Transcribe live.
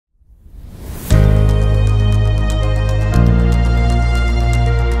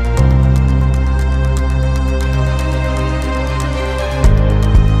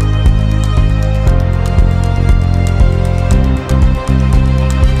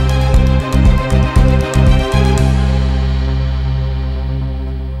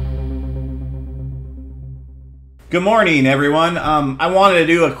Good morning, everyone. I wanted to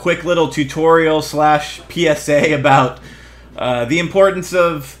do a quick little tutorial slash PSA about the importance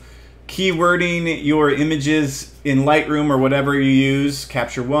of keywording your images in Lightroom or whatever you use,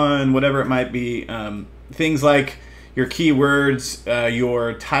 Capture One, whatever it might be. Things like your keywords,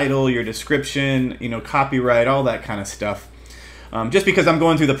 your title, your description, copyright, all that kind of stuff. Just because I'm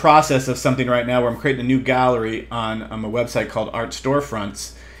going through the process of something right now where I'm creating a new gallery on a website called Art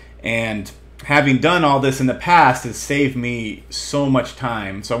Storefronts, and having done all this in the past has saved me so much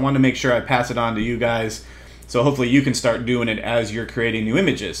time. So I wanted to make sure I pass it on to you guys, so hopefully you can start doing it as you're creating new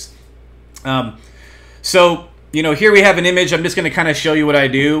images. So here we have an image. I'm just going to kind of show you what I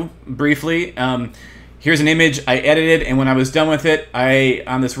do briefly. Here's an image I edited, and when I was done with it,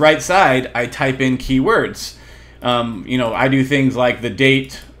 on this right side, I type in keywords. I do things like the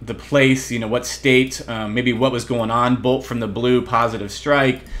date, the place, what state, maybe what was going on, bolt from the blue, positive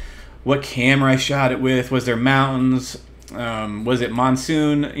strike, what camera I shot it with, was there mountains, was it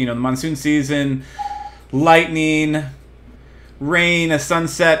monsoon, the monsoon season, lightning, rain, a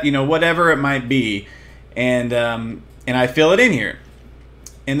sunset, whatever it might be, and I fill it in here.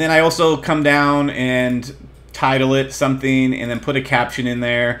 And then I also come down and title it something and then put a caption in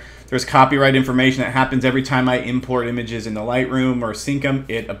there. There's copyright information that happens every time I import images into Lightroom or sync them.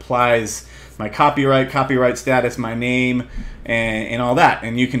 It applies my copyright status, my name, and all that.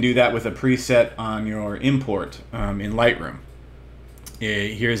 And you can do that with a preset on your import in Lightroom.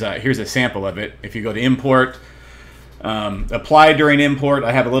 Here's a sample of it. If you go to import, apply during import,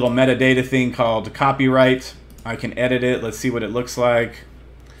 I have a little metadata thing called copyright. I can edit it. Let's see what it looks like.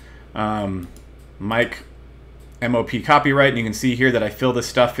 Mike MOP copyright, and you can see here that I fill this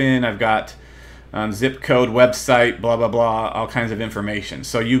stuff in. I've got zip code, website, blah blah blah, all kinds of information.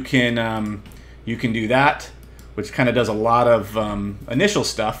 So you can do that, which kind of does a lot of initial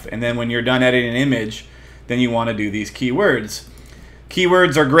stuff. And then when you're done editing an image, then you want to do these keywords.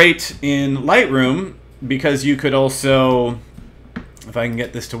 Keywords are great in Lightroom because you could also, if I can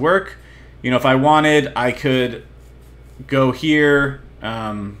get this to work, if I wanted, I could go here.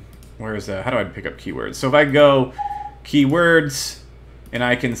 Where is that? How do I pick up keywords? So if I go keywords and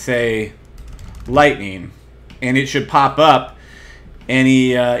I can say lightning, and it should pop up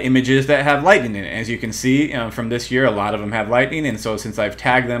any images that have lightning in it. As you can see from this year, a lot of them have lightning, and so since I've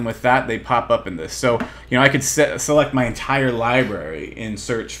tagged them with that, they pop up in this. So I could select my entire library and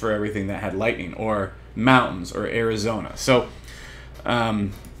search for everything that had lightning or mountains or Arizona. So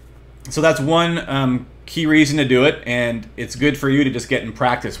so that's one key reason to do it, and it's good for you to just get in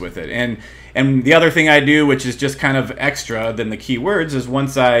practice with it. And the other thing I do, which is just kind of extra than the keywords, is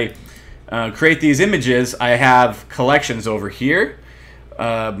once I create these images, I have collections over here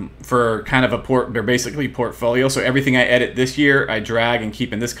for kind of they're basically portfolio. So everything I edit this year, I drag and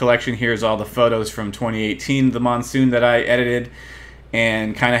keep in this collection. Here's all the photos from 2018, the monsoon that I edited,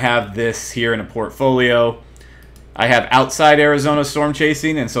 and kind of have this here in a portfolio. I have outside Arizona storm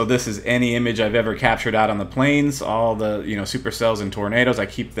chasing, and so this is any image I've ever captured out on the plains, all the supercells and tornadoes. I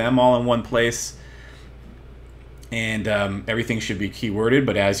keep them all in one place, and everything should be keyworded.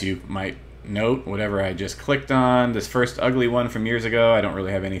 But as you might note, whatever I just clicked on, this first ugly one from years ago, I don't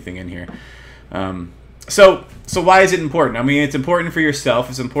really have anything in here. So why is it important? I mean, it's important for yourself.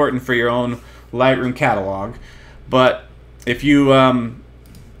 It's important for your own Lightroom catalog. But if you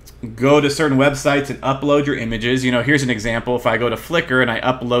go to certain websites and upload your images. Here's an example. If I go to Flickr and I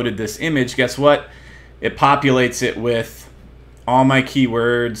uploaded this image, guess what? It populates it with all my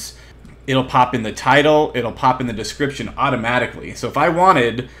keywords. It'll pop in the title. It'll pop in the description automatically. So if I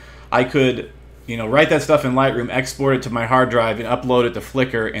wanted, I could, write that stuff in Lightroom, export it to my hard drive, and upload it to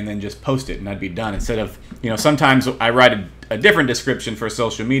Flickr, and then just post it, and I'd be done. Instead of, sometimes I write a different description for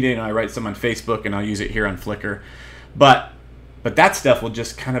social media, and I write some on Facebook, and I'll use it here on Flickr. But that stuff will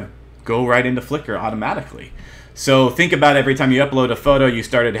just kind of go right into Flickr automatically. So think about every time you upload a photo, you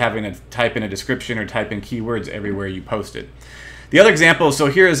started having to type in a description or type in keywords everywhere you post it. The other example, so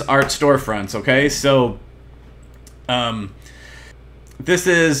here's Art Storefronts, okay? So this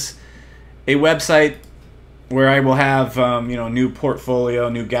is a website where I will have new portfolio,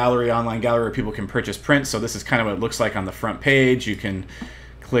 new gallery, online gallery where people can purchase prints. So this is kind of what it looks like on the front page. You can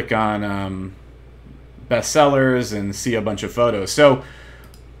click on bestsellers and see a bunch of photos. So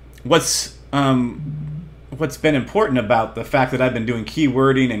what's been important about the fact that I've been doing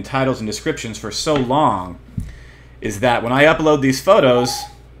keywording and titles and descriptions for so long is that when I upload these photos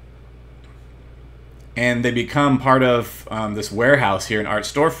and they become part of this warehouse here in Art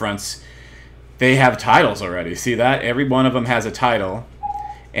Storefronts, they have titles already. See that? Every one of them has a title.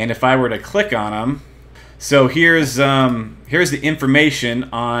 And if I were to click on them, so here's the information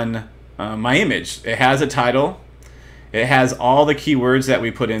on my image. It has a title. It has all the keywords that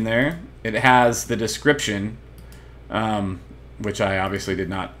we put in there. It has the description, which I obviously did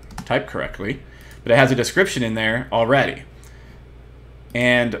not type correctly, but it has a description in there already.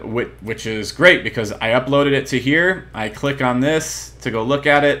 And which is great because I uploaded it to here. I click on this to go look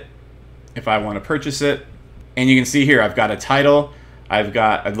at it if I want to purchase it. And you can see here I've got a title. I've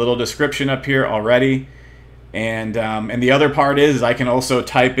got a little description up here already. And the other part is I can also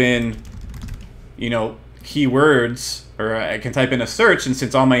type in, you know, keywords, or I can type in a search, and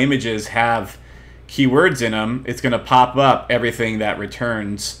since all my images have keywords in them, it's going to pop up everything that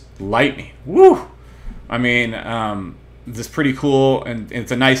returns lightning. Woo! I mean, this is pretty cool, and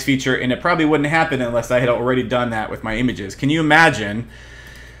it's a nice feature, and it probably wouldn't happen unless I had already done that with my images. Can you imagine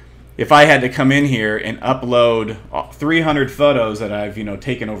if I had to come in here and upload 300 photos that I've, you know,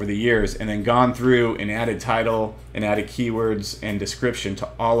 taken over the years, and then gone through and added title and added keywords and description to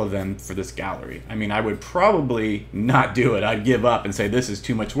all of them for this gallery? I mean, I would probably not do it. I'd give up and say this is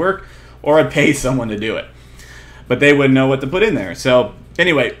too much work, or I'd pay someone to do it. But they wouldn't know what to put in there. So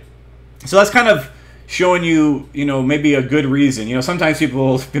anyway, so that's kind of showing you, you know, maybe a good reason. You know, sometimes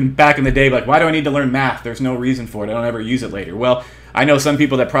people have been back in the day like, why do I need to learn math? There's no reason for it. I don't ever use it later. Well, I know some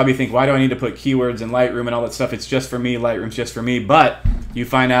people that probably think, why do I need to put keywords in Lightroom and all that stuff? It's just for me. Lightroom's just for me. But you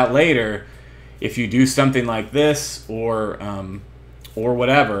find out later, if you do something like this or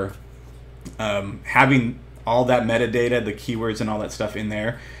whatever, having all that metadata, the keywords and all that stuff in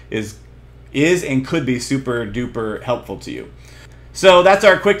there is and could be super duper helpful to you. So that's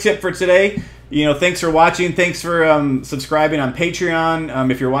our quick tip for today. You know, thanks for watching. Thanks for subscribing on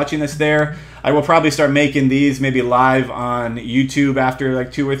Patreon. If you're watching this there, I will probably start making these maybe live on YouTube after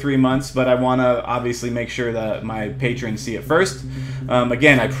like 2 or 3 months, but I want to obviously make sure that my patrons see it first.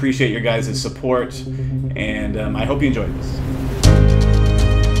 Again, I appreciate your guys' support, and I hope you enjoyed this.